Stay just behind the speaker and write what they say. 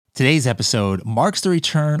Today's episode marks the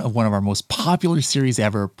return of one of our most popular series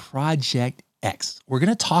ever, Project X. We're going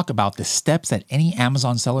to talk about the steps that any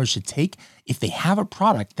Amazon seller should take if they have a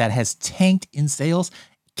product that has tanked in sales.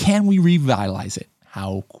 Can we revitalize it?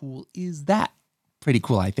 How cool is that? Pretty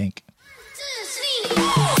cool, I think.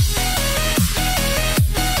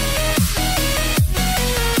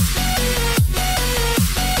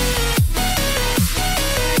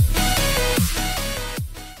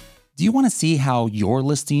 Do you want to see how your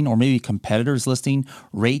listing or maybe competitors' listing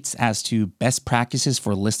rates as to best practices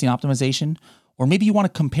for listing optimization? Or maybe you want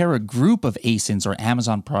to compare a group of ASINs or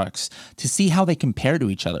Amazon products to see how they compare to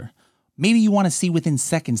each other. Maybe you want to see within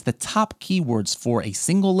seconds the top keywords for a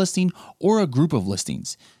single listing or a group of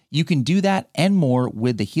listings. You can do that and more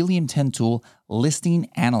with the Helium 10 tool Listing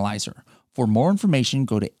Analyzer. For more information,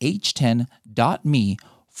 go to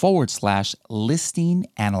h10.me/listing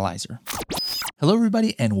analyzer. Hello,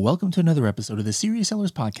 everybody, and welcome to another episode of the Serious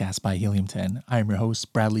Sellers Podcast by Helium 10. I am your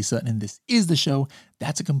host, Bradley Sutton, and this is the show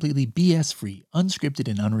that's a completely BS-free, unscripted,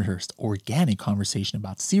 and unrehearsed organic conversation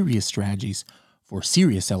about serious strategies for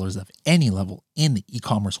serious sellers of any level in the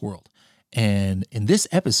e-commerce world. And in this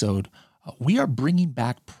episode, we are bringing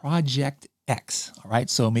back Project X. All right,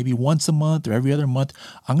 so maybe once a month or every other month,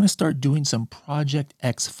 I'm going to start doing some Project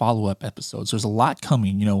X follow-up episodes. There's a lot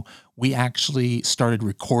coming. You know, we actually started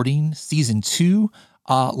recording season 2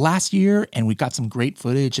 last year, and we got some great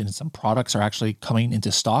footage, and some products are actually coming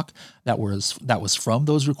into stock that was from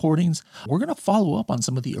those recordings. We're going to follow up on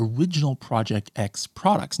some of the original Project X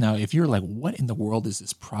products. Now, if you're like, what in the world is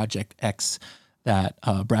this Project X that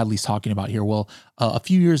Bradley's talking about here? Well, a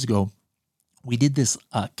few years ago, we did this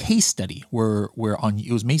case study where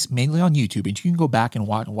it was mainly on YouTube, and you can go back and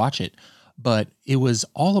watch it. But it was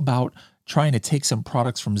all about trying to take some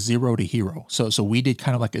products from zero to hero. So we did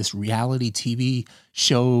kind of like this reality TV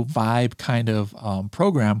show vibe kind of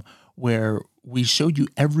program where we showed you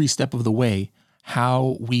every step of the way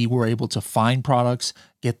how we were able to find products,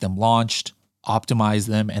 get them launched, optimize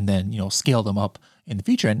them, and then scale them up in the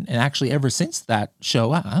future. And actually, ever since that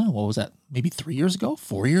show, I don't know, what was that? Maybe 3 years ago,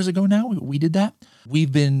 4 years ago now, we did that.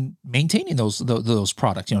 We've been maintaining those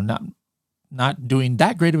products. Not doing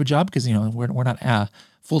that great of a job because we're not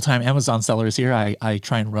full-time Amazon sellers here. I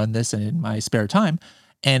try and run this in my spare time,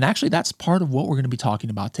 and actually, that's part of what we're going to be talking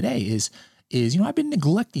about today. Is I've been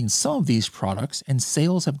neglecting some of these products, and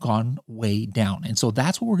sales have gone way down. And so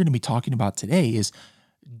that's what we're going to be talking about today. Is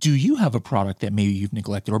do you have a product that maybe you've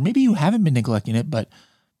neglected, or maybe you haven't been neglecting it, but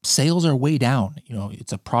sales are way down?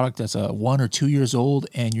 It's a product that's 1 or 2 years old,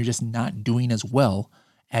 and you're just not doing as well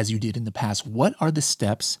as you did in the past. What are the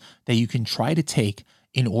steps that you can try to take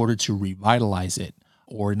in order to revitalize it,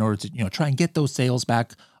 or in order to try and get those sales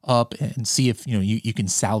back up and see if you can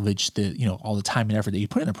salvage the all the time and effort that you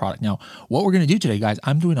put in a product? Now, what we're going to do today, guys,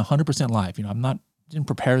 I'm doing 100% live. Didn't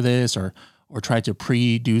prepare this or try to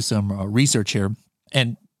do some research here.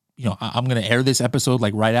 And, I'm going to air this episode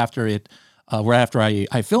like right after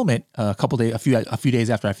I film it, a few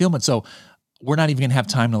days after I film it. So we're not even going to have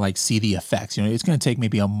time to like see the effects. It's going to take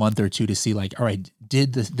maybe a month or two to see like, all right,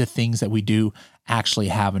 did the things that we do actually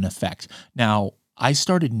have an effect? Now, I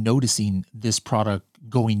started noticing this product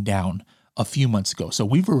going down a few months ago. So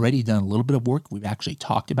we've already done a little bit of work. We've actually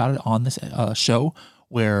talked about it on this show,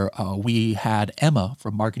 where we had Emma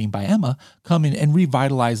from Marketing by Emma come in and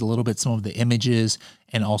revitalize a little bit some of the images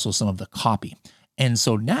and also some of the copy. And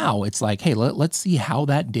so now it's like, hey, let's see how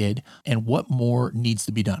that did and what more needs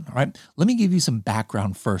to be done. All right. Let me give you some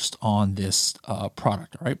background first on this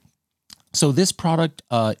product. All right. So this product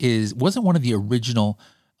wasn't one of the original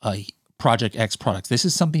Project X products. This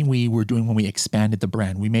is something we were doing when we expanded the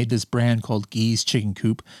brand. We made this brand called Gee's Chicken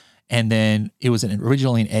Coop, and then it was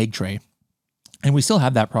originally an egg tray. And we still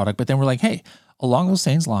have that product, but then we're like, hey, along those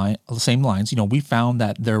same lines, we found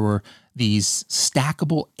that there were these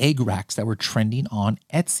stackable egg racks that were trending on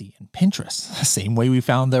Etsy and Pinterest. The same way we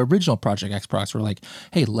found the original Project X products. We're like,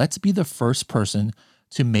 hey, let's be the first person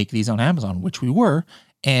to make these on Amazon, which we were,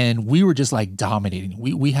 and we were just like dominating.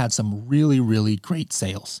 We had some really, really great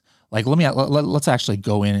sales. Like, let's actually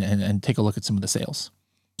go in and take a look at some of the sales.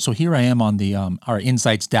 So here I am on the our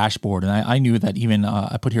insights dashboard, and I knew that even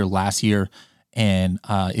I put here last year, and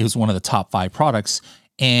it was one of the top 5 products.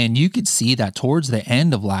 And you could see that towards the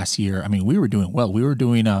end of last year, we were doing well. We were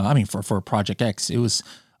doing, for Project X, it was,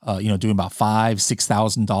 doing about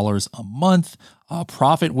 $5,000-$6,000 a month.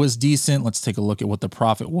 Profit was decent. Let's take a look at what the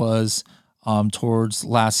profit was towards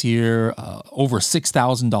last year. Over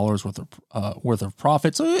 $6,000 worth of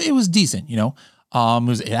profit. So it was decent.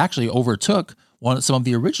 It actually overtook some of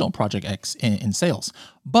the original Project X in sales.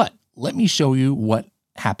 But let me show you what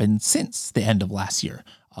happened since the end of last year.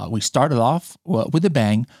 We started off with a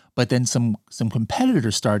bang, but then some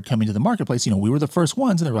competitors started coming to the marketplace. We were the first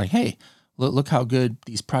ones, and they were like, "Hey, look how good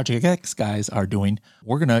these Project X guys are doing.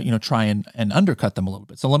 We're gonna try and undercut them a little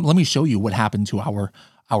bit." So let me show you what happened to our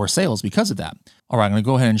sales because of that. All right, I'm gonna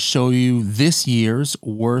go ahead and show you this year's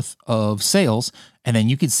worth of sales, and then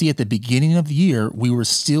you can see at the beginning of the year we were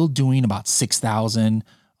still doing about $6,000.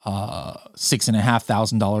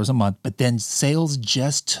 $6,500 a month, but then sales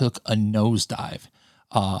just took a nosedive.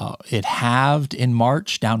 It halved in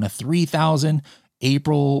March down to 3,000.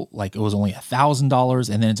 April, like it was only $1,000,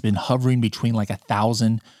 and then it's been hovering between like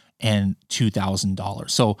 $1,000 and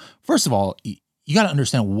 $2,000. So first of all, you got to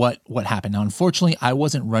understand what happened. Now, unfortunately, I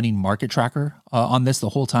wasn't running Market Tracker on this the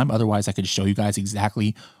whole time. Otherwise, I could show you guys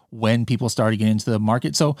exactly when people started getting into the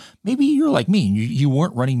market. So maybe you're like me, you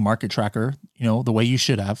weren't running Market Tracker, the way you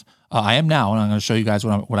should have. I am now, and I'm going to show you guys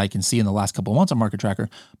what I can see in the last couple of months on Market Tracker.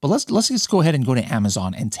 But let's just go ahead and go to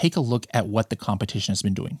Amazon and take a look at what the competition has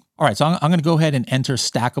been doing. All right, so I'm going to go ahead and enter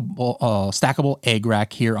stackable egg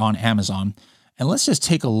rack here on Amazon. And let's just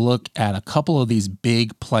take a look at a couple of these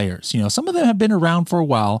big players. Some of them have been around for a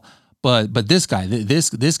while, but this guy,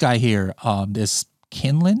 this guy here, this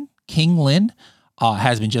King Lin,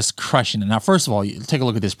 has been just crushing it. Now, first of all, take a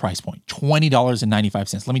look at this price point,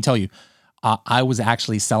 $20.95. Let me tell you, I was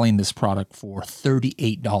actually selling this product for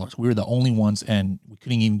 $38. We were the only ones, and we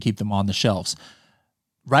couldn't even keep them on the shelves.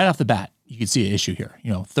 Right off the bat, you can see an issue here.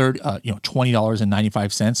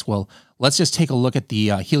 $20.95. Well, let's just take a look at the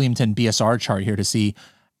Helium 10 BSR chart here to see,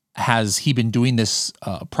 has he been doing this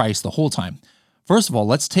price the whole time? First of all,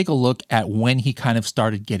 let's take a look at when he kind of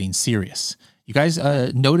started getting serious. You guys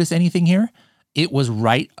notice anything here? It was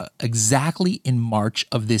right exactly in March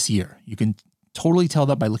of this year. You can totally tell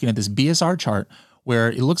that by looking at this BSR chart, where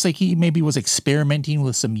it looks like he maybe was experimenting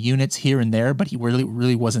with some units here and there, but he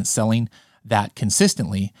really wasn't selling that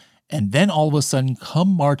consistently. And then all of a sudden, come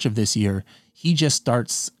March of this year, he just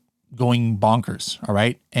starts going bonkers, all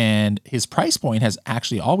right? And his price point has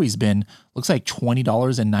actually always been, looks like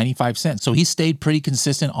 $20.95. So he stayed pretty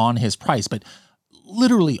consistent on his price, but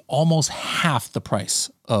literally almost half the price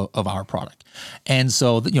of our product. And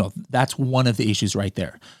so, that's one of the issues right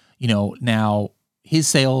there. Now his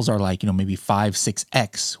sales are like, maybe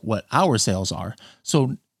 5-6x what our sales are.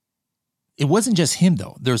 So it wasn't just him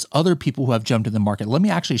though. There's other people who have jumped in the market. Let me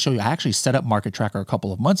actually show you. I actually set up Market Tracker a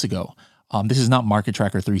couple of months ago. This is not Market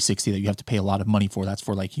Tracker 360 that you have to pay a lot of money for. That's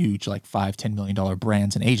for like huge, like $5-10 million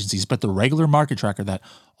brands and agencies. But the regular Market Tracker that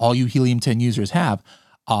all you Helium 10 users have,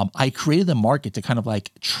 I created the market to kind of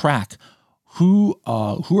like track who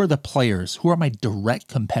are the players, who are my direct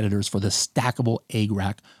competitors for the stackable egg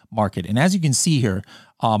rack market. And as you can see here,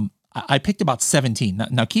 I picked about 17.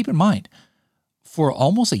 Now keep in mind, for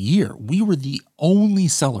almost a year, we were the only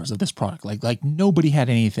sellers of this product. Like nobody had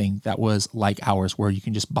anything that was like ours, where you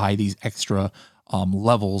can just buy these extra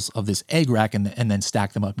levels of this egg rack and then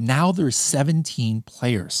stack them up. Now there's 17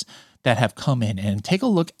 players that have come in, and take a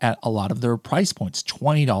look at a lot of their price points: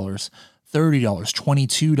 $20, $30,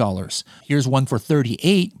 $22. Here's one for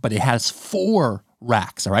 $38, but it has 4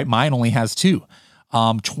 racks. All right, mine only has 2.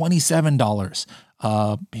 $27.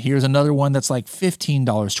 Here's another one that's like $15,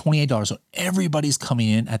 $28. So everybody's coming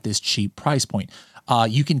in at this cheap price point.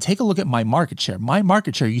 You can take a look at my market share. My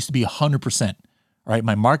market share used to be 100%. Right,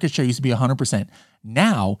 my market share used to be 100%.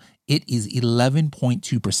 Now it is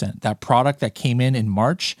 11.2%. That product that came in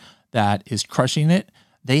March that is crushing it,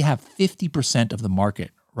 they have 50% of the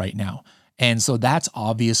market right now. And so that's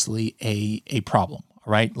obviously a problem,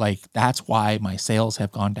 right? Like that's why my sales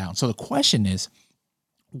have gone down. So the question is,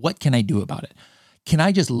 what can I do about it? Can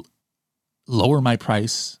I just lower my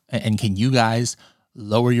price, and can you guys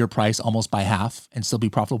lower your price almost by half and still be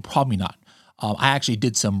profitable? Probably not. I actually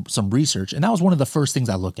did some research, and that was one of the first things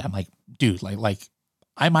I looked at. I'm like, dude, like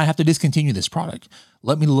I might have to discontinue this product.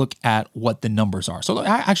 Let me look at what the numbers are. So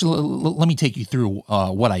let me take you through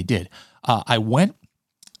what I did. I went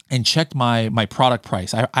and checked my product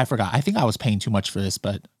price. I forgot. I think I was paying too much for this,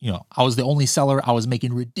 but I was the only seller. I was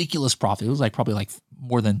making ridiculous profit. It was like probably like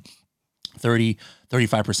more than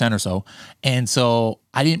 35% or so. And so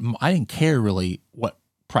I didn't care really what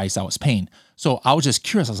price I was paying. So I was just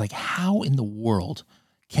curious. I was like, how in the world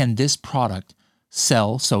can this product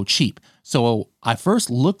sell so cheap? So I first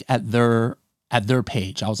looked at their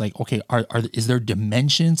page. I was like, okay, is their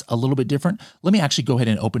dimensions a little bit different? Let me actually go ahead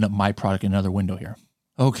and open up my product in another window here.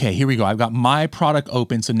 Okay, here we go. I've got my product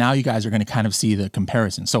open. So now you guys are going to kind of see the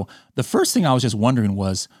comparison. So the first thing I was just wondering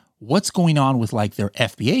was, what's going on with like their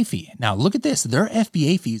FBA fee? Now look at this. Their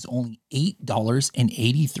FBA fee is only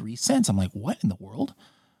 $8.83. I'm like, what in the world?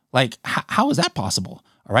 Like, how is that possible?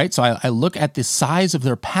 All right. So I look at the size of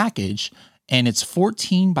their package and it's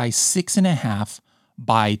 14 by 6.5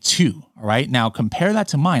 by 2. All right. Now compare that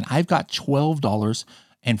to mine. I've got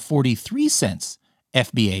 $12.43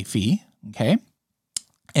 FBA fee. Okay.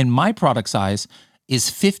 And my product size is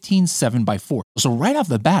 15.7 by 4. So right off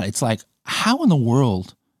the bat, it's like, how in the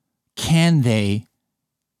world can they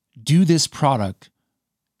do this product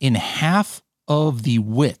in half of the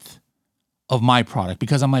width of my product?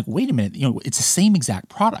 Because I'm like, wait a minute, it's the same exact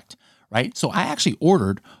product, right? So I actually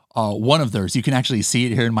ordered one of theirs. You can actually see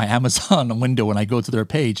it here in my Amazon window when I go to their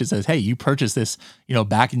page. It says, hey, you purchased this,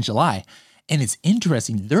 back in July. And it's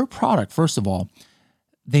interesting. Their product, first of all,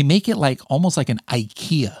 they make it like almost like an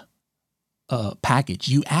IKEA package.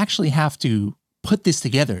 You actually have to put this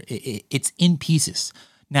together. It's in pieces.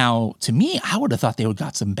 Now, to me, I would have thought they would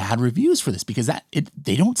got some bad reviews for this because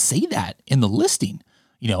they don't say that in the listing.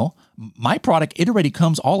 My product, it already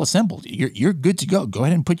comes all assembled. You're good to go. Go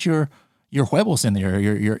ahead and put your huevos in there,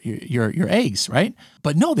 your eggs, right?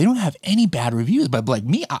 But no, they don't have any bad reviews. But like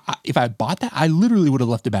me, if I bought that, I literally would have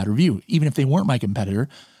left a bad review, even if they weren't my competitor,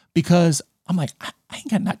 because I'm like, I ain't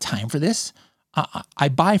got not time for this. I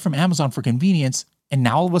buy from Amazon for convenience, and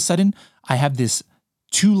now all of a sudden I have this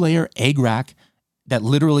 2-layer egg rack that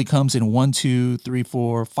literally comes in 1, 2, 3,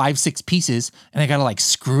 4, 5, 6 pieces, and I gotta like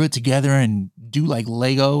screw it together and do like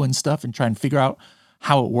Lego and stuff and try and figure out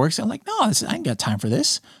how it works. I'm like, no, I ain't got time for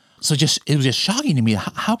this. So it was just shocking to me.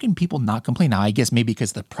 How can people not complain? Now, I guess maybe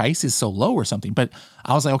because the price is so low or something, but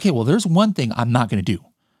I was like, okay, well, there's one thing I'm not gonna do.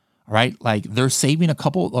 All right, like they're saving a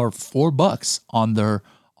couple or $4 on their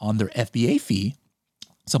FBA fee.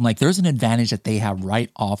 So I'm like, there's an advantage that they have right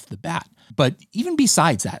off the bat. But even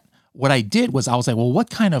besides that, what I did was I was like, well, what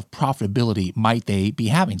kind of profitability might they be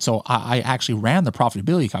having? So I actually ran the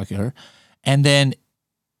profitability calculator, and then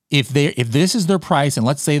if this is their price, and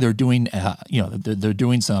let's say they're doing they're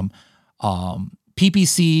doing some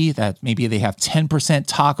PPC that maybe they have 10%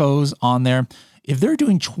 tacos on there. If they're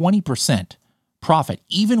doing 20% profit,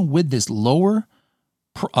 even with this lower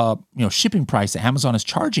shipping price that Amazon is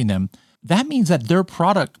charging them, that means that their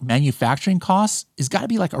product manufacturing costs is got to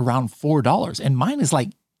be like around $4, and mine is like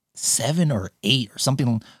 7 or 8 or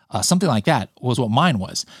something like that was what mine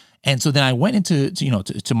was. And so then I went into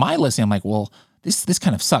to my listing. I'm like, well, this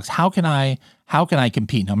kind of sucks. How can I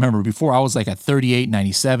compete? Now remember, before I was like at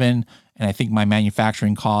 $38.97, and I think my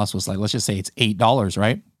manufacturing cost was like, let's just say it's $8,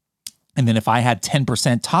 right? And then if I had 10%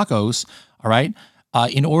 tacos, all right,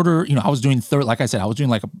 in order, I was doing like I said, I was doing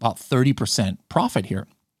like about 30% profit here.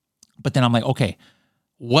 But then I'm like, okay,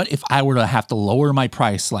 what if I were to have to lower my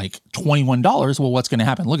price like $21? Well, what's going to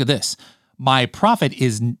happen? Look at this. My profit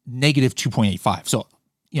is negative 2.85. So,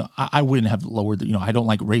 I wouldn't have lowered, I don't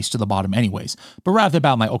like race to the bottom anyways. But right off the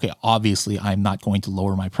bat, I'm like, okay, obviously I'm not going to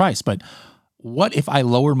lower my price. But what if I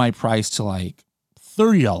lower my price to like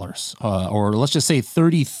 $30 or let's just say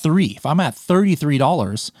 $33? If I'm at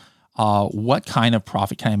 $33, what kind of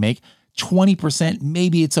profit can I make? 20%,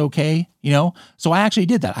 maybe it's okay, So I actually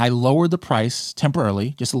did that. I lowered the price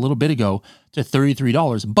temporarily just a little bit ago to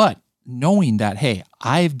 $33, but knowing that, hey,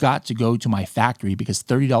 I've got to go to my factory because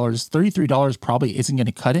 $33 probably isn't going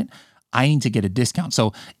to cut it. I need to get a discount.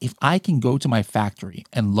 So if I can go to my factory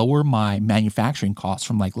and lower my manufacturing costs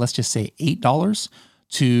from like, let's just say $8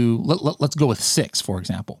 to let's go with $6, for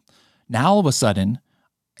example. Now all of a sudden,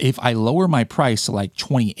 if I lower my price to like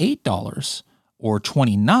 $28 or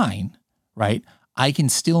 $29, right, I can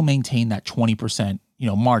still maintain that 20%,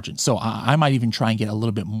 margin. So I might even try and get a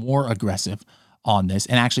little bit more aggressive on this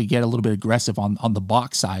and actually get a little bit aggressive on the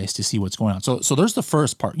box size to see what's going on. So there's the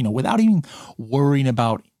first part, without even worrying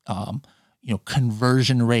about,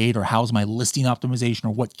 conversion rate or how's my listing optimization or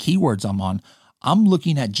what keywords I'm on. I'm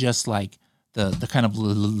looking at just like the kind of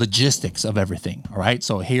logistics of everything. All right.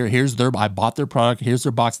 So here's I bought their product. Here's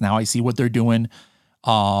their box. Now I see what they're doing.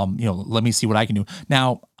 Let me see what I can do.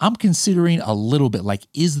 Now I'm considering a little bit like,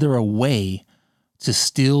 is there a way to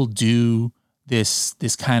still do this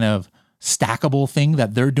kind of stackable thing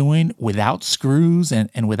that they're doing without screws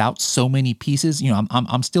and without so many pieces?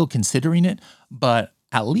 I'm still considering it, but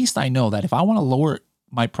at least I know that if I want to lower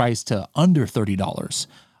my price to under $30,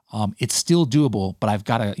 it's still doable, but I've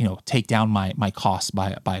got to, take down my costs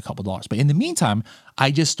by a couple dollars. But in the meantime,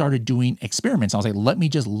 I just started doing experiments. I was like, let me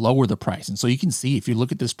just lower the price. And so you can see, if you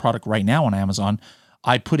look at this product right now on Amazon,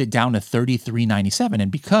 I put it down to $33.97.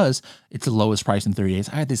 And because it's the lowest price in 30 days,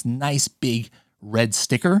 I had this nice big red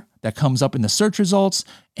sticker that comes up in the search results,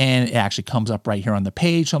 and it actually comes up right here on the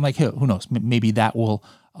page. So I'm like, hey, who knows? Maybe that will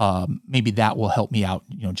help me out,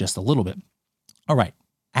 just a little bit. All right.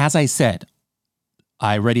 As I said,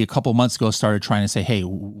 I already a couple months ago started trying to say, hey,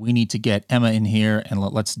 we need to get Emma in here and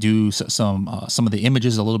let's do some of the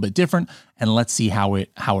images a little bit different, and let's see how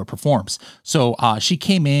it performs. So she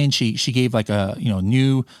came in, she gave like a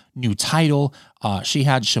new title. She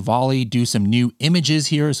had Shivali do some new images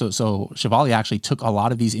here. So Shivali actually took a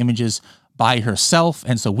lot of these images by herself,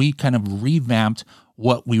 and so we kind of revamped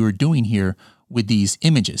what we were doing here with these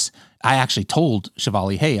images. I actually told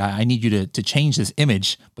Shivali, hey, I need you to change this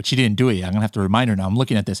image, but she didn't do it. I'm gonna have to remind her now. I'm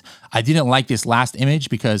looking at this. I didn't like this last image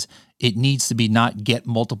because it needs to be not get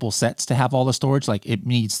multiple sets to have all the storage. Like it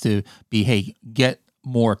needs to be, hey, get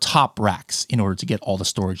more top racks in order to get all the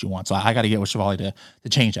storage you want. So I got to get with Shivali to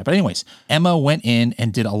change that. But anyways, Emma went in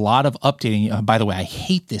and did a lot of updating. By the way, I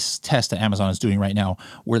hate this test that Amazon is doing right now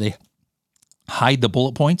where they hide the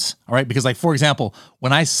bullet points. All right. Because like, for example,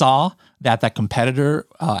 when I saw that competitor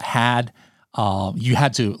had, you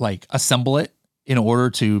had to like assemble it in order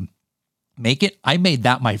to make it, I made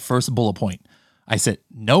that my first bullet point. I said,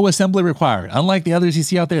 no assembly required. Unlike the others you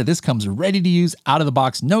see out there, this comes ready to use out of the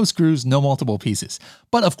box, no screws, no multiple pieces.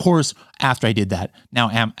 But of course, after I did that,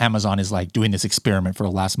 now Amazon is like doing this experiment for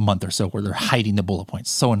the last month or so where they're hiding the bullet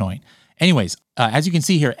points. So annoying. Anyways, as you can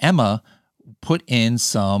see here, Emma put in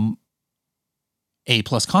some A+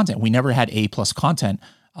 content. We never had A+ content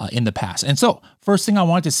in the past. And so first thing I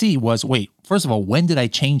wanted to see was, wait, first of all, when did I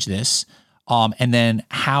change this? And then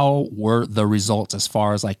how were the results as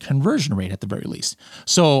far as like conversion rate at the very least?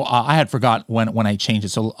 So I had forgot when I changed it.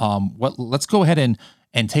 So let's go ahead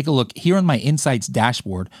and take a look here on my Insights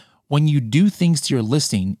dashboard. When you do things to your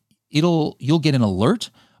listing, you'll get an alert,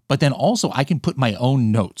 but then also I can put my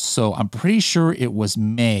own notes. So I'm pretty sure it was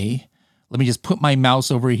May. Let me just put my mouse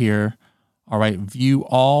over here. All right, view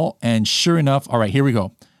all, and sure enough, all right, here we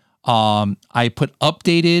go. I put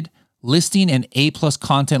updated listing and A+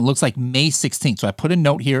 content, looks like May 16th. So I put a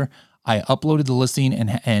note here. I uploaded the listing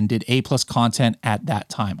and did A+ content at that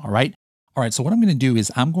time. All right. All right. So what I'm going to do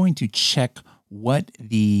is I'm going to check what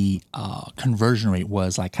the conversion rate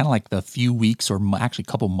was like, kind of like the few weeks or actually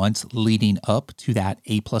a couple months leading up to that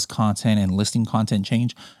A+ content and listing content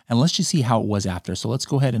change. And let's just see how it was after. So let's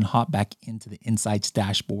go ahead and hop back into the Insights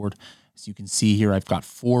dashboard. As you can see here, I've got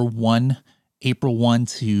April 1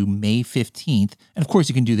 to May 15th. And of course,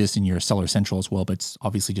 you can do this in your Seller Central as well, but it's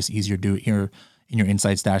obviously just easier to do it here in your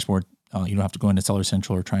Insights dashboard. You don't have to go into Seller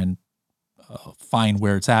Central or try and find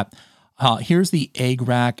where it's at. Here's the egg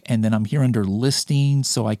rack, and then I'm here under listings,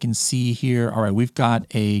 so I can see here, all right, we've got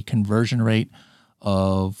a conversion rate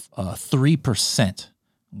of 3%,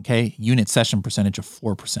 okay? Unit session percentage of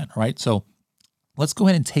 4%, all right? So let's go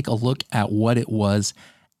ahead and take a look at what it was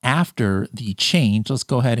after the change. Let's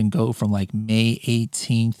go ahead and go from like May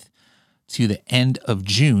 18th to the end of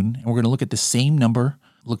June. And we're going to look at the same number,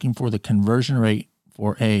 looking for the conversion rate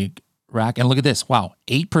for egg rack. And look at this. Wow.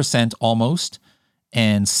 8% almost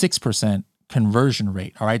and 6% conversion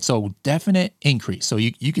rate. All right. So definite increase. So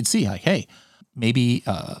you could see like, hey, maybe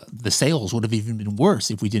the sales would have even been worse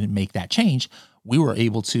if we didn't make that change. We were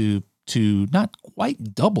able to not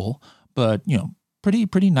quite double, but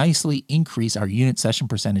pretty nicely increase our unit session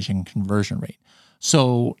percentage and conversion rate.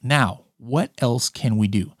 So now what else can we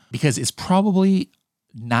do? Because it's probably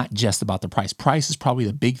not just about the price. Price is probably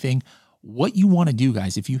the big thing. What you want to do,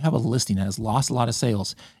 guys, if you have a listing that has lost a lot of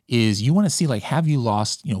sales, is you want to see like, have you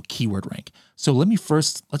lost, keyword rank? So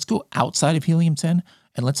let's go outside of Helium 10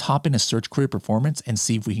 and let's hop into search query performance and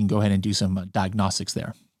see if we can go ahead and do some diagnostics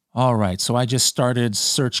there. All right, so I just started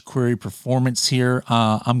search query performance here.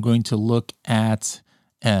 I'm going to look at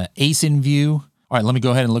ASIN view. All right, let me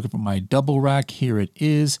go ahead and look at my double rack. Here it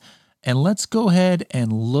is. And let's go ahead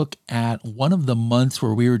and look at one of the months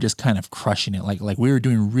where we were just kind of crushing it. Like we were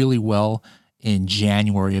doing really well in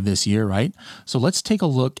January of this year, right? So let's take a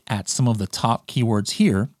look at some of the top keywords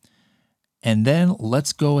here. And then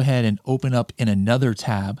let's go ahead and open up in another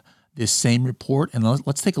tab this same report, and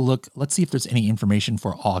let's take a look. Let's see if there's any information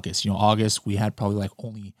for August. August, we had probably like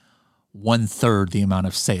only 1/3 the amount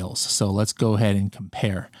of sales. So let's go ahead and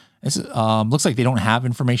compare. This looks like they don't have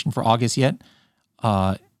information for August yet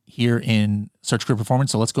here in search query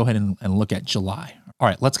performance. So let's go ahead and look at July. All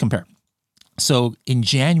right, let's compare. So in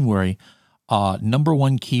January, number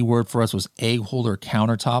one keyword for us was egg holder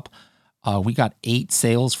countertop. We got 8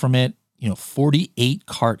 sales from it. 48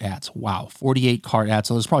 cart ads. Wow, 48 cart ads.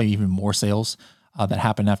 So there's probably even more sales that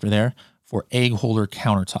happened after there for egg holder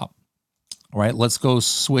countertop. All right, let's go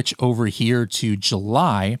switch over here to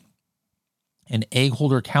July. An egg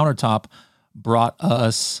holder countertop brought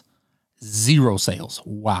us 0 sales.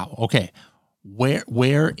 Wow. Okay,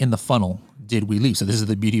 where in the funnel did we leave? So this is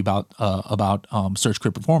the beauty about search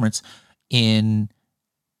query performance. In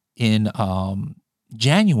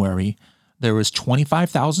January, there was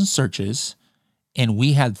 25,000 searches and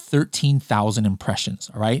we had 13,000 impressions.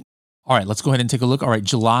 All right. All right. Let's go ahead and take a look. All right.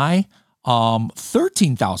 July,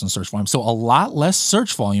 13,000 search volume. So a lot less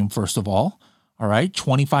search volume, first of all. All right.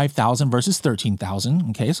 25,000 versus 13,000.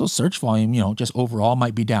 Okay. So search volume, just overall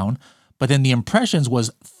might be down. But then the impressions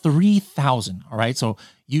was 3,000. All right. So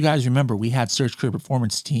you guys remember we had Search Career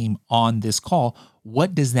Performance team on this call.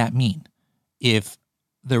 What does that mean? If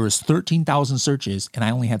there was 13,000 searches and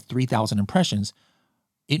I only had 3,000 impressions,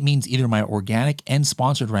 it means either my organic and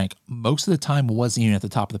sponsored rank most of the time wasn't even at the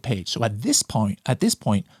top of the page. So at this point,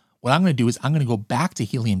 what I'm going to do is I'm going to go back to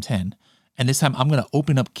Helium 10. And this time I'm going to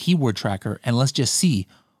open up Keyword Tracker and let's just see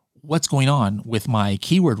what's going on with my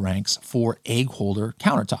keyword ranks for egg holder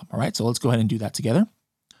countertop. All right, so let's go ahead and do that together.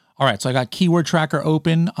 All right, so I got Keyword Tracker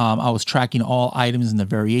open. I was tracking all items in the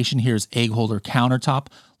variation. Here's egg holder countertop.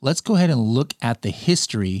 Let's go ahead and look at the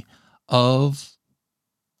history of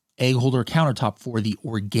egg holder countertop for the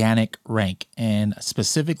organic rank. And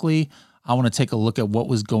specifically, I want to take a look at what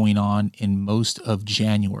was going on in most of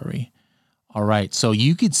January. All right, so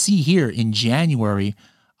you could see here in January,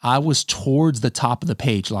 I was towards the top of the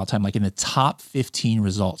page a lot of time, like in the top 15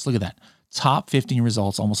 results. Look at that. Top 15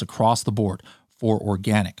 results almost across the board for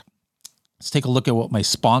organic. Let's take a look at what my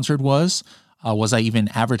sponsored was. Was I even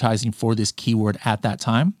advertising for this keyword at that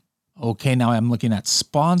time? Okay, now I'm looking at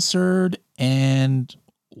sponsored and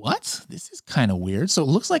what? This is kind of weird. So it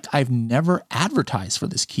looks like I've never advertised for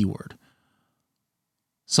this keyword.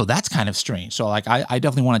 So that's kind of strange. So like I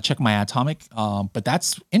definitely want to check my atomic, but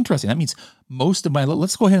that's interesting. That means most of my,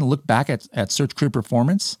 let's go ahead and look back at Search Career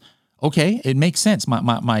Performance. Okay, it makes sense.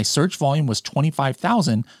 My search volume was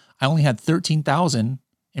 25,000. I only had 13,000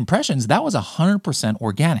 impressions. That was 100%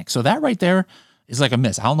 organic. So that right there is like a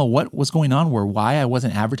miss. I don't know what was going on why I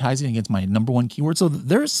wasn't advertising against my number one keyword. So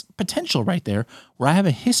there's potential right there where I have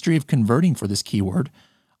a history of converting for this keyword.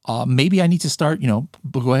 Maybe I need to start,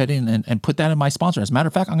 go ahead and put that in my sponsor. As a matter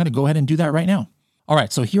of fact, I'm going to go ahead and do that right now. All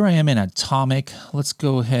right, so here I am in Atomic. Let's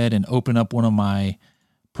go ahead and open up one of my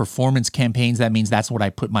performance campaigns. That means that's what I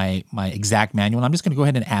put my exact manual. And I'm just going to go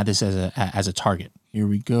ahead and add this as a target. Here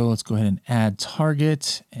we go. Let's go ahead and add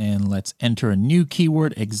target and let's enter a new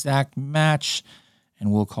keyword, exact match.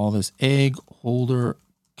 And we'll call this egg holder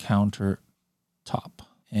countertop.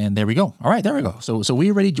 And there we go. All right, there we go. So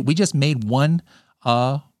we just made one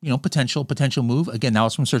potential move. Again, now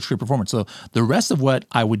it's from Search Career Performance. So the rest of what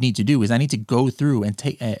I would need to do is I need to go through and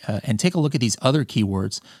take a look at these other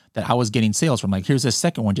keywords that I was getting sales from. Like here's the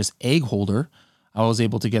second one, just egg holder. I was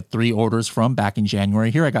able to get 3 orders from back in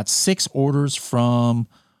January. Here I got 6 orders from,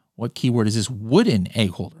 what keyword is this? Wooden egg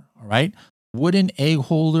holder. All right. Wooden egg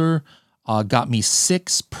holder got me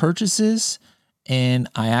 6 purchases and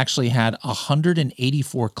I actually had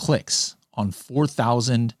 184 clicks on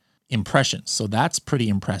 4,000 impressions. So that's pretty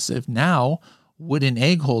impressive. Now, wooden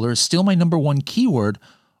egg holder is still my number one keyword,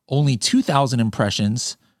 only 2,000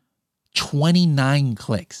 impressions, 29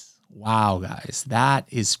 clicks. Wow, guys, that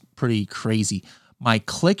is pretty crazy. My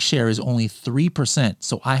click share is only 3%.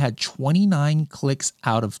 So I had 29 clicks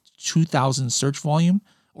out of 2,000 search volume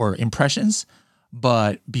or impressions.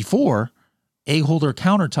 But before egg holder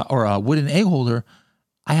countertop or a wooden egg holder,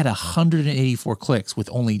 I had 184 clicks with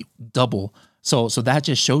only double. So that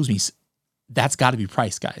just shows me that's got to be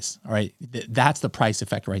price, guys. All right. That's the price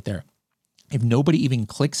effect right there. If nobody even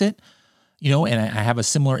clicks it, and I have a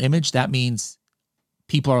similar image, that means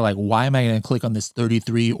people are like, why am I going to click on this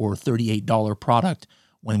 $33 or $38 product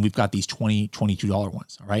when we've got these $20, $22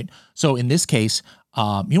 ones? All right. So in this case,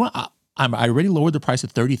 I already lowered the price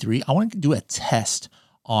at $33. I want to do a test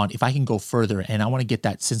on if I can go further, and I want to get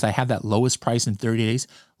that, since I have that lowest price in 30 days,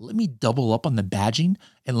 let me double up on the badging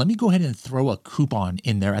and let me go ahead and throw a coupon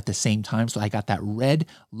in there at the same time. So I got that red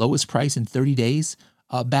lowest price in 30 days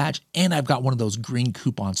badge, and I've got one of those green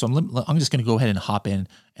coupons. So I'm just going to go ahead and hop in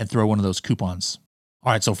and throw one of those coupons.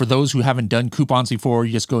 All right. So for those who haven't done coupons before,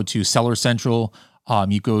 you just go to Seller Central,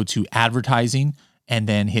 you go to advertising and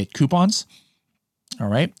then hit coupons. All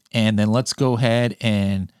right. And then let's go ahead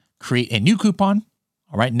and create a new coupon.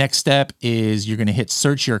 All right, next step is you're going to hit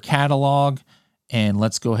search your catalog, and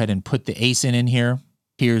let's go ahead and put the ASIN in here.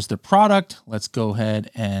 Here's the product. Let's go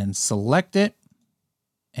ahead and select it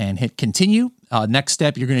and hit continue. Next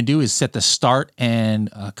step you're going to do is set the start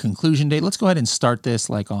and conclusion date. Let's go ahead and start this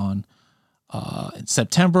like on in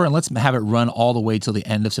September, and let's have it run all the way till the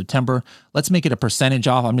end of September. Let's make it a percentage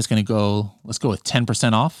off. I'm just going to let's go with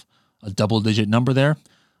 10% off, a double-digit number there.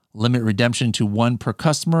 Limit redemption to 1 per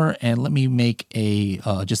customer, and let me make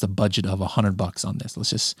just a budget of $100 on this. Let's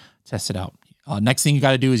just test it out. Next thing you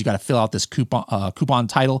got to do is you got to fill out this coupon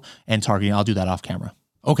title and targeting. I'll do that off camera.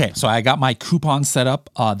 Okay, so I got my coupon set up.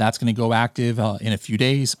 That's going to go active in a few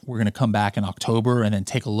days. We're going to come back in October and then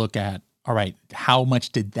take a look at, all right, how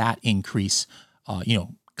much did that increase,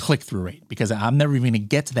 click-through rate? Because I'm never even going to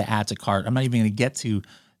get to the add to cart. I'm not even going to get to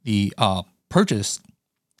the purchase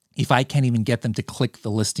if I can't even get them to click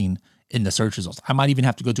the listing in the search results. I might even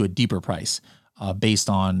have to go to a deeper price based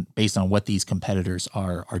on what these competitors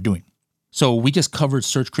are doing. So we just covered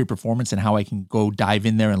search query performance and how I can go dive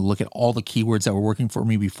in there and look at all the keywords that were working for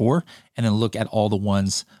me before, and then look at all the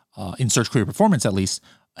ones in search query performance at least,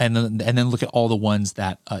 and then look at all the ones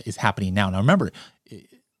that is happening now. Now remember,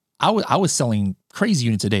 I was selling crazy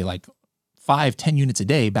units a day, like 5-10 units a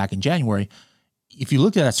day back in January. If you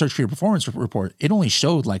looked at that search query performance report, it only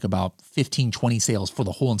showed like about 15-20 sales for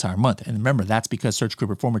the whole entire month. And remember, that's because search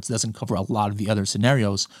query performance doesn't cover a lot of the other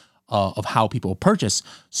scenarios of how people purchase.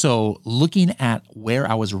 So looking at where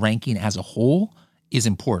I was ranking as a whole is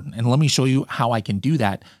important. And let me show you how I can do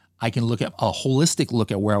that. I can look at a holistic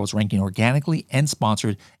look at where I was ranking organically and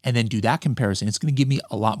sponsored, and then do that comparison. It's going to give me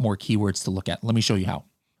a lot more keywords to look at. Let me show you how.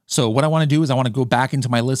 So what I want to do is I want to go back into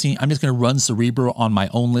my listing. I'm just going to run Cerebro on my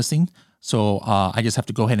own listing. So I just have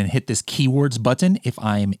to go ahead and hit this keywords button if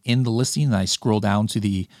I'm in the listing, and I scroll down to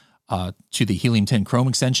the Helium 10 Chrome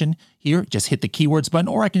extension here. Just hit the keywords button,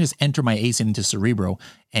 or I can just enter my ASIN into Cerebro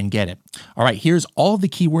and get it. All right, here's all of the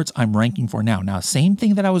keywords I'm ranking for now. Now, same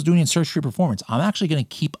thing that I was doing in search query performance. I'm actually going to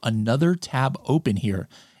keep another tab open here,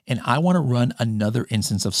 and I want to run another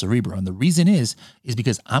instance of Cerebro. And the reason is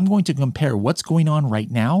because I'm going to compare what's going on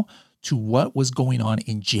right now to what was going on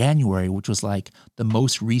in January, which was like the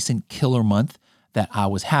most recent killer month that I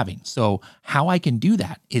was having. So how I can do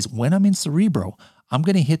that is when I'm in Cerebro, I'm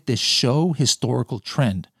going to hit this show historical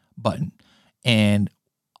trend button, and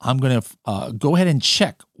I'm going to go ahead and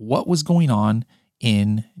check what was going on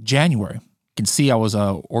in January. You can see I was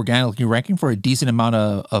organically ranking for a decent amount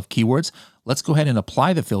of keywords. Let's go ahead and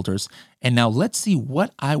apply the filters. And now let's see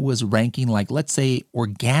what I was ranking, like, let's say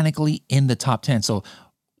organically in the top 10. So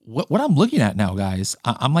what I'm looking at now, guys,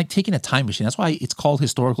 I'm like taking a time machine. That's why it's called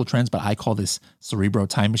historical trends, but I call this Cerebro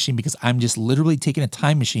time machine, because I'm just literally taking a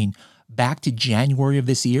time machine back to January of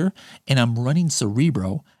this year, and I'm running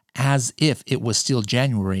Cerebro as if it was still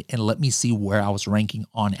January, and let me see where I was ranking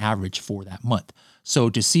on average for that month. So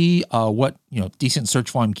to see what decent search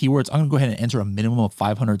volume keywords, I'm gonna go ahead and enter a minimum of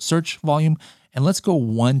 500 search volume, and let's go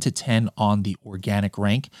 1 to 10 on the organic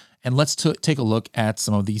rank, and let's take a look at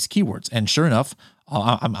some of these keywords. And sure enough,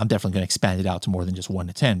 I'm definitely going to expand it out to more than just 1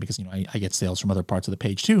 to 10, because I get sales from other parts of the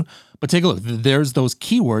page too. But take a look. There's those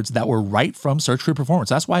keywords that were right from search query performance.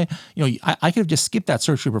 That's why I could have just skipped that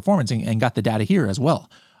search query performance and got the data here as well.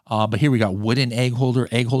 But here we got wooden egg holder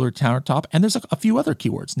countertop, and there's a few other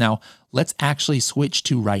keywords. Now let's actually switch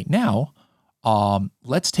to right now.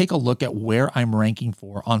 Let's take a look at where I'm ranking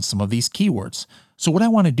for on some of these keywords. So what I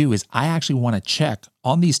want to do is I actually want to check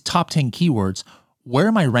on these top 10 keywords, where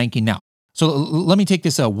am I ranking now? So let me take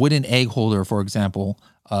this wooden egg holder, for example,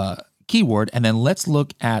 keyword, and then let's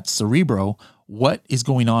look at Cerebro. What is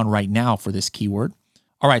going on right now for this keyword?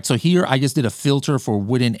 All right, so here I just did a filter for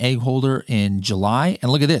wooden egg holder in July, and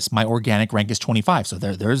look at this. My organic rank is 25. So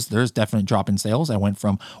there's definite drop in sales. I went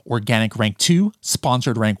from organic rank 2,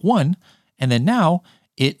 sponsored rank 1, and then now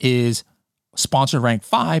it is sponsored rank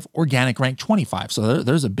 5, organic rank 25. So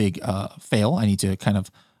there's a big fail I need to kind of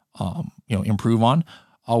improve on.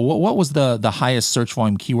 What was the highest search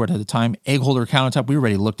volume keyword at the time? Egg holder countertop. We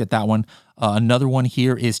already looked at that one. Another one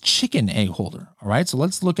here is chicken egg holder. All right, so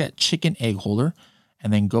let's look at chicken egg holder,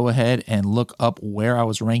 and then go ahead and look up where I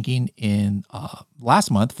was ranking in last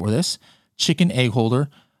month for this chicken egg holder.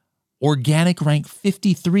 Organic rank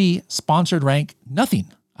 53, sponsored rank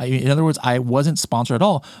nothing. In other words, I wasn't sponsored at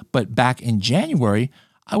all. But back in January,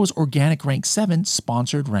 I was organic rank 7,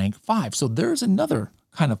 sponsored rank 5. So there's another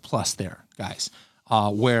kind of plus there, guys.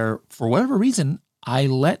 Where for whatever reason, I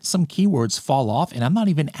let some keywords fall off, and I'm not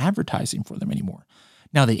even advertising for them anymore.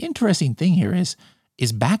 Now, the interesting thing here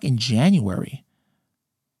is back in January,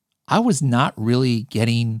 I was not really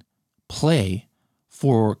getting play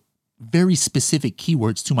for very specific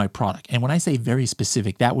keywords to my product. And when I say very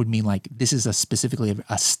specific, that would mean like this is specifically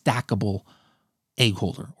a stackable egg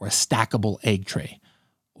holder, or a stackable egg tray,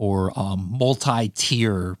 or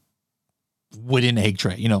multi-tier wooden egg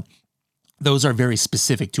tray. Those are very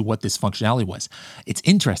specific to what this functionality was. It's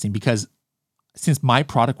interesting because since my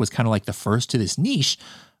product was kind of like the first to this niche,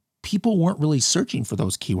 people weren't really searching for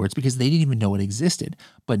those keywords because they didn't even know it existed.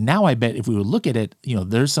 But now I bet if we would look at it,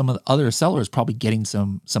 there's some of the other sellers probably getting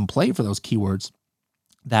some play for those keywords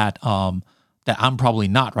that that I'm probably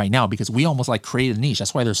not right now, because we almost like created a niche.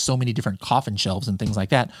 That's why there's so many different coffin shelves and things like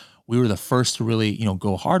that. We were the first to really,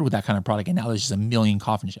 go hard with that kind of product. And now there's just a million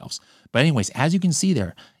coffin shelves. But anyways, as you can see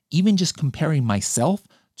there, even just comparing myself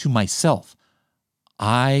to myself,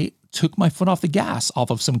 I took my foot off the gas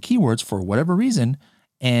off of some keywords for whatever reason.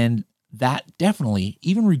 And that definitely,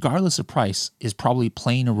 even regardless of price, is probably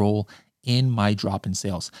playing a role in my drop in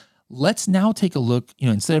sales. Let's now take a look,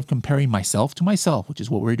 instead of comparing myself to myself, which is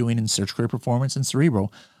what we're doing in Search Career Performance and Cerebro,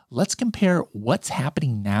 let's compare what's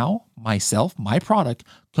happening now, myself, my product,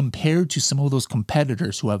 compared to some of those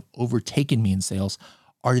competitors who have overtaken me in sales.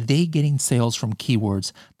 Are they getting sales from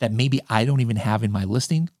keywords that maybe I don't even have in my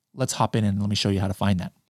listing? Let's hop in and let me show you how to find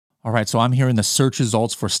that. All right, so I'm here in the search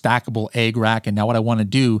results for stackable egg rack, and now what I want to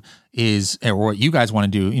do is, or what you guys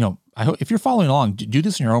want to do, I hope if you're following along, do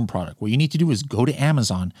this in your own product. What you need to do is go to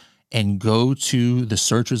Amazon and go to the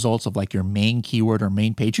search results of like your main keyword or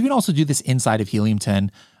main page. You can also do this inside of Helium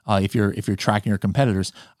 10 if you're tracking your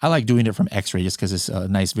competitors. I like doing it from X-Ray just because it's a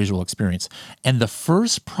nice visual experience. And the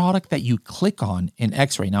first product that you click on in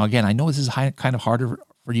X-Ray, now again, I know this is kind of harder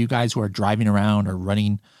for you guys who are driving around or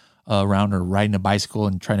running around or riding a bicycle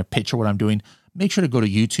and trying to picture what I'm doing. Make sure to go to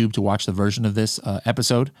YouTube to watch the version of this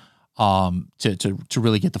episode to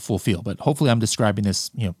really get the full feel. But hopefully I'm describing this,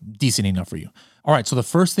 decent enough for you. All right, so the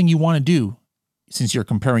first thing you want to do, since you're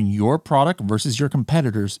comparing your product versus your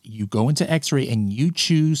competitors, you go into X-Ray and you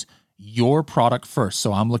choose your product first.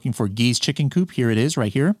 So I'm looking for Gee's Chicken Coop. Here it is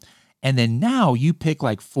right here. And then now you pick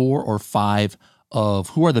like 4 or 5 of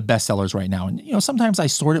who are the best sellers right now. And, sometimes I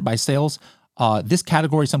sort it by sales. This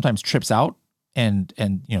category sometimes trips out and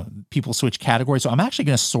people switch categories. So I'm actually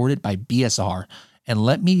going to sort it by BSR, and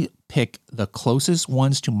let me pick the closest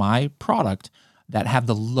ones to my product that have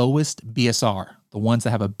the lowest BSR, the ones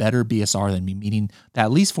that have a better BSR than me, meaning that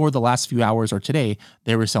at least for the last few hours or today,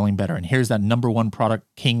 they were selling better. And here's that number 1 product,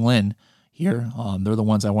 King Lin here. They're the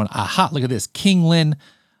ones I want. Aha, look at this. King Lin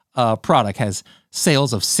product has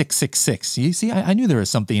sales of 666. You see, I knew there was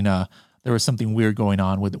something weird going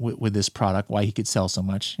on with this product, why he could sell so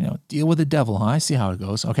much. Deal with the devil, huh? I see how it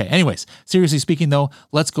goes. Okay, anyways, seriously speaking though,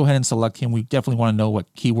 let's go ahead and select him. We definitely want to know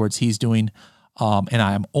what keywords he's doing. And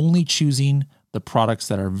I'm only choosing the products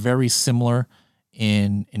that are very similar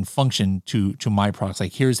in function to my products.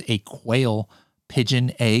 Like here's a quail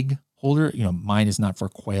pigeon egg holder. Mine is not for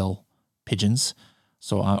quail pigeons,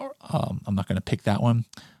 so I'm not going to pick that one.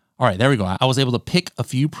 All right, there we go. I was able to pick a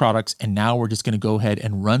few products, and now we're just going to go ahead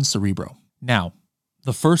and run Cerebro. Now,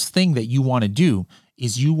 the first thing that you want to do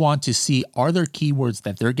is you want to see, are there keywords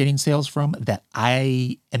that they're getting sales from that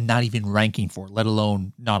I am not even ranking for, let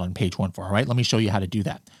alone not on page 1 for, all right? Let me show you how to do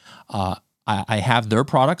that. I have their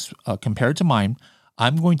products compared to mine.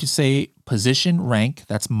 I'm going to say position rank,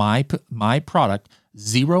 that's my product,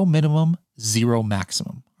 0 minimum, 0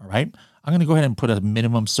 maximum, all right? I'm going to go ahead and put a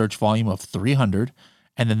minimum search volume of 300.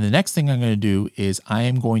 And then the next thing I'm going to do is I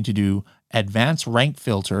am going to do advanced rank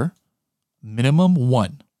filter, minimum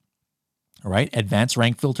 1. All right, advanced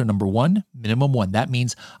rank filter number 1, minimum 1. That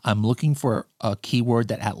means I'm looking for a keyword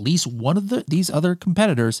that at least one of these other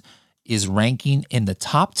competitors is ranking in the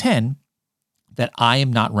top 10 that I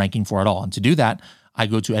am not ranking for at all. And to do that, I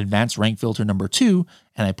go to advanced rank filter number 2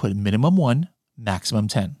 and I put minimum 1, maximum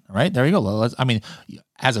 10. All right, there you go.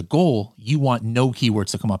 As a goal, you want no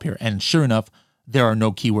keywords to come up here. And sure enough, there are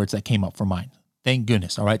no keywords that came up for mine. Thank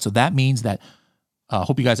goodness. All right, so that means that,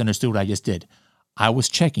 hope you guys understood what I just did. I was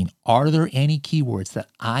checking, are there any keywords that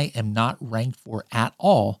I am not ranked for at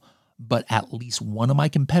all, but at least one of my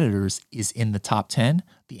competitors is in the top 10?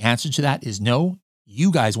 The answer to that is no.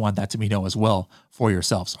 You guys want that to be no as well for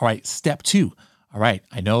yourselves. All right, step 2. All right,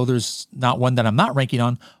 I know there's not one that I'm not ranking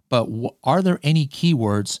on, but are there any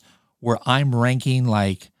keywords where I'm ranking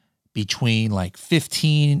like between like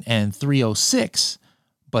 15 and 306,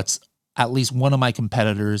 but at least one of my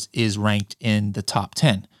competitors is ranked in the top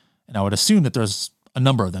 10? And I would assume that there's a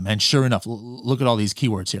number of them. And sure enough, look at all these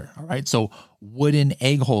keywords here. All right. So wooden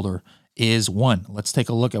egg holder is 1. Let's take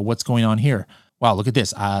a look at what's going on here. Wow. Look at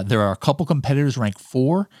this. There are a couple competitors ranked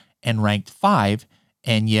 4 and ranked 5,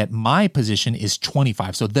 and yet my position is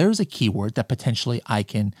 25. So there's a keyword that potentially I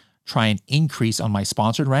can try and increase on my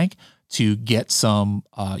sponsored rank to get some,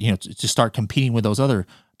 to start competing with those other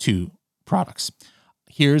 2 products.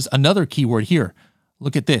 Here's another keyword here.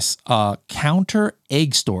 Look at this, counter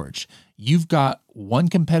egg storage. You've got one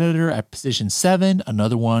competitor at position 7,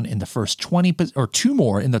 another one in the first 20, or 2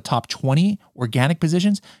 more in the top 20 organic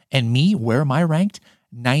positions. And me, where am I ranked?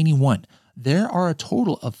 91. There are a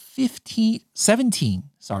total of 17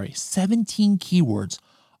 keywords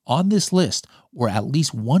on this list where at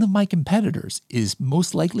least one of my competitors is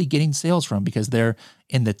most likely getting sales from because they're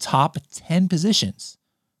in the top 10 positions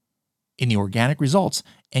in the organic results.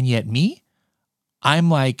 And yet me, I'm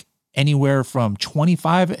like anywhere from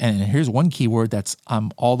 25, and here's one keyword that's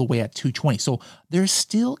all the way at 220. So there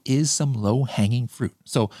still is some low hanging fruit.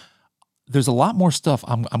 So there's a lot more stuff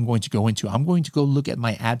I'm going to go into. I'm going to go look at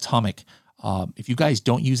my Atomic. If you guys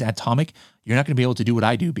don't use Atomic, you're not going to be able to do what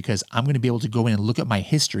I do, because I'm going to be able to go in and look at my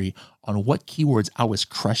history on what keywords I was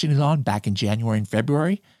crushing it on back in January and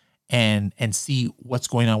February, and see what's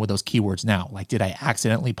going on with those keywords now. Like, did I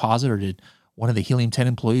accidentally pause it, or did one of the Helium 10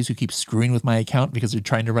 employees who keeps screwing with my account because they're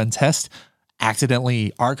trying to run tests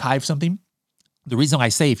accidentally archive something? The reason I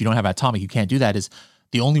say if you don't have Atomic, you can't do that is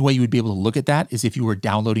the only way you would be able to look at that is if you were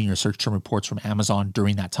downloading your search term reports from Amazon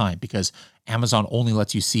during that time, because Amazon only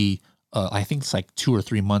lets you see, I think it's like 2 or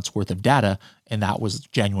 3 months worth of data, and that was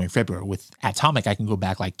January and February. With Atomic, I can go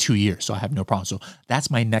back like 2 years, so I have no problem. So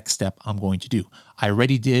that's my next step I'm going to do. I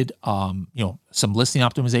already did, some listing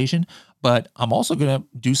optimization, but I'm also going to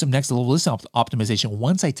do some next level listing optimization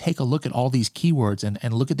once I take a look at all these keywords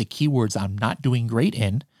and look at the keywords I'm not doing great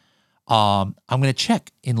in. I'm going to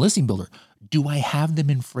check in Listing Builder. Do I have them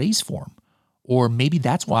in phrase form? Or maybe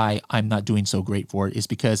that's why I'm not doing so great for it, is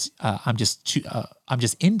because I'm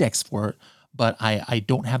just indexed for it, but I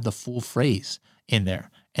don't have the full phrase in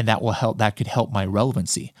there, and that will help. That could help my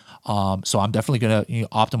relevancy. So I'm definitely going to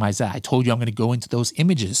optimize that. I told you I'm going to go into those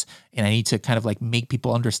images, and I need to kind of like make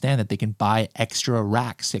people understand that they can buy extra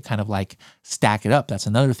racks to kind of like stack it up. That's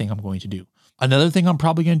another thing I'm going to do. Another thing I'm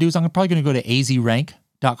probably going to do is I'm probably going to go to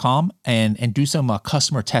azrank.com and do some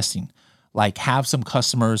customer testing. Like, have some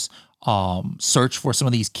customers search for some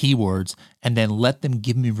of these keywords and then let them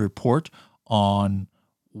give me a report on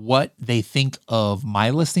what they think of my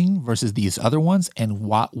listing versus these other ones, and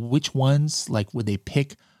which ones, like, would they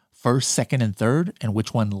pick first, second, and third, and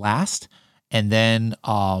which one last. And then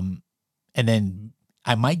I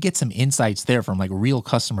might get some insights there from like real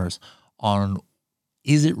customers on,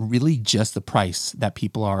 is it really just the price that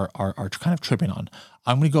people are kind of tripping on?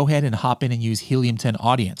 I'm going to go ahead and hop in and use Helium 10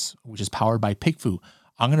 Audience, which is powered by PickFu.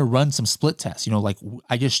 I'm going to run some split tests. Like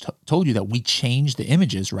I just told you that we changed the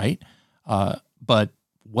images, right? But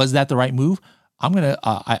was that the right move? I'm going to,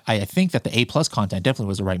 I think that the A+ content definitely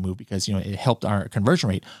was the right move, because, it helped our conversion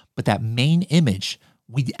rate. But that main image,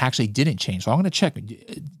 we actually didn't change. So I'm going to check,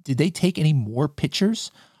 did they take any more pictures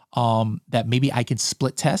that maybe I could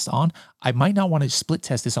split test on? I might not want to split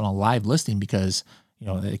test this on a live listing because,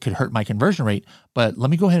 it could hurt my conversion rate. But let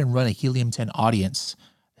me go ahead and run a Helium 10 Audience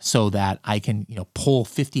so that I can, pull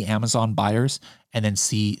 50 Amazon buyers and then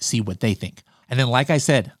see what they think. And then, like I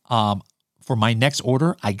said, for my next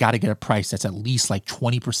order, I got to get a price that's at least like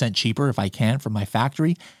 20% cheaper if I can from my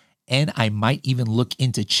factory. And I might even look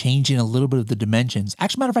into changing a little bit of the dimensions.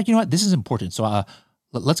 Actually, matter of fact, you know what? This is important. So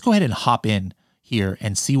let's go ahead and hop in here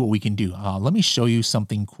and see what we can do. Let me show you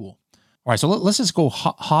something cool. All right, so let's just go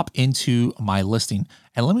hop into my listing,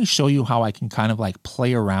 and let me show you how I can kind of like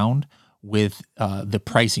play around with the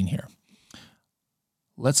pricing here.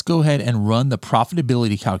 Let's go ahead and run the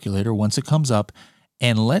profitability calculator once it comes up,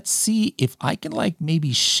 and let's see if I can like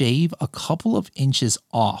maybe shave a couple of inches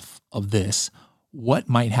off of this. What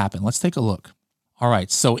might happen? Let's take a look. All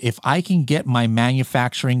right, so if I can get my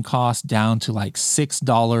manufacturing cost down to like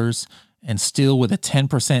 $6 and still with a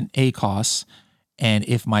 10% ACOS, and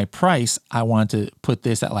if my price, I want to put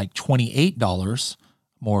this at like $28,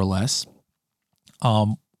 more or less,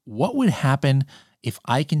 what would happen if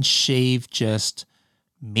I can shave just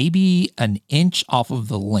maybe an inch off of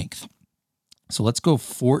the length? So let's go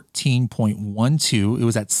 14.12. It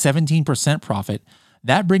was at 17% profit.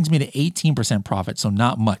 That brings me to 18% profit, so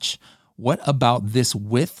not much. What about this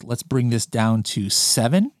width? Let's bring this down to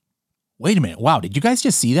 7. Wait a minute. Wow, did you guys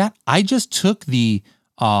just see that? I just took the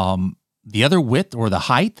other width, or the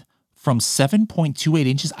height, from 7.28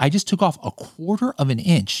 inches. I just took off a quarter of an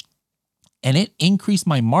inch, and it increased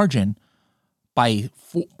my margin by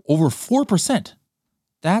over 4%.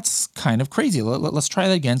 That's kind of crazy. Let's try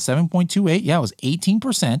that again. 7.28. Yeah, it was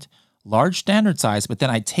 18%, large standard size, but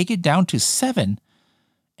then I take it down to 7,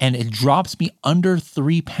 and it drops me under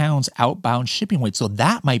 3 pounds outbound shipping weight. So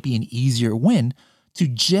that might be an easier win, to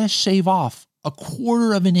just shave off a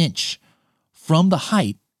quarter of an inch from the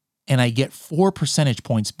height, and I get 4 percentage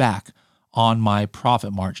points back on my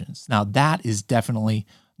profit margins. Now that is definitely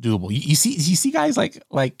doable. You see guys,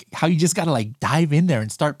 like how you just got to like dive in there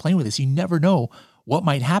and start playing with this. You never know what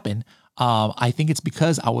might happen. I think it's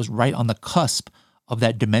because I was right on the cusp of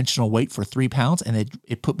that dimensional weight for 3 pounds, and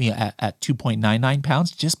it put me at 2.99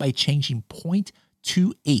 pounds just by changing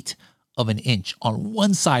 0.28 of an inch on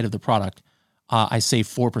one side of the product, I save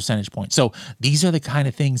 4 percentage points. So these are the kind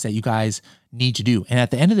of things that you guys need to do. And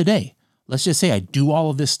at the end of the day, let's just say I do all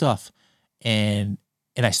of this stuff and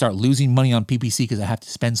I start losing money on PPC because I have to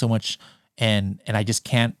spend so much and I just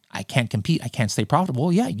can't compete. I can't stay profitable.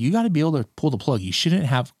 Well, yeah, you got to be able to pull the plug. You shouldn't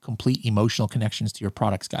have complete emotional connections to your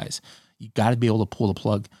products, guys. You got to be able to pull the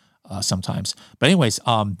plug sometimes. But anyways,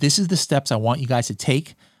 this is the steps I want you guys to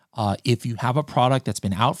take. If you have a product that's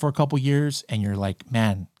been out for a couple years and you're like,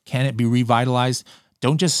 man, can it be revitalized?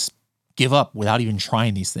 Don't just give up without even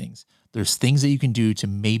trying these things. There's things that you can do to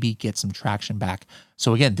maybe get some traction back.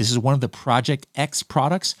 So again, this is one of the Project X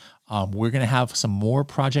products. We're going to have some more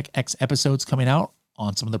Project X episodes coming out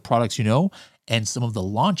on some of the products and some of the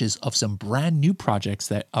launches of some brand new projects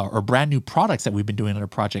that or brand new products that we've been doing under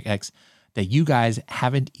Project X that you guys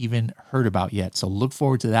haven't even heard about yet. So look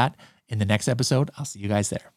forward to that in the next episode. I'll see you guys there.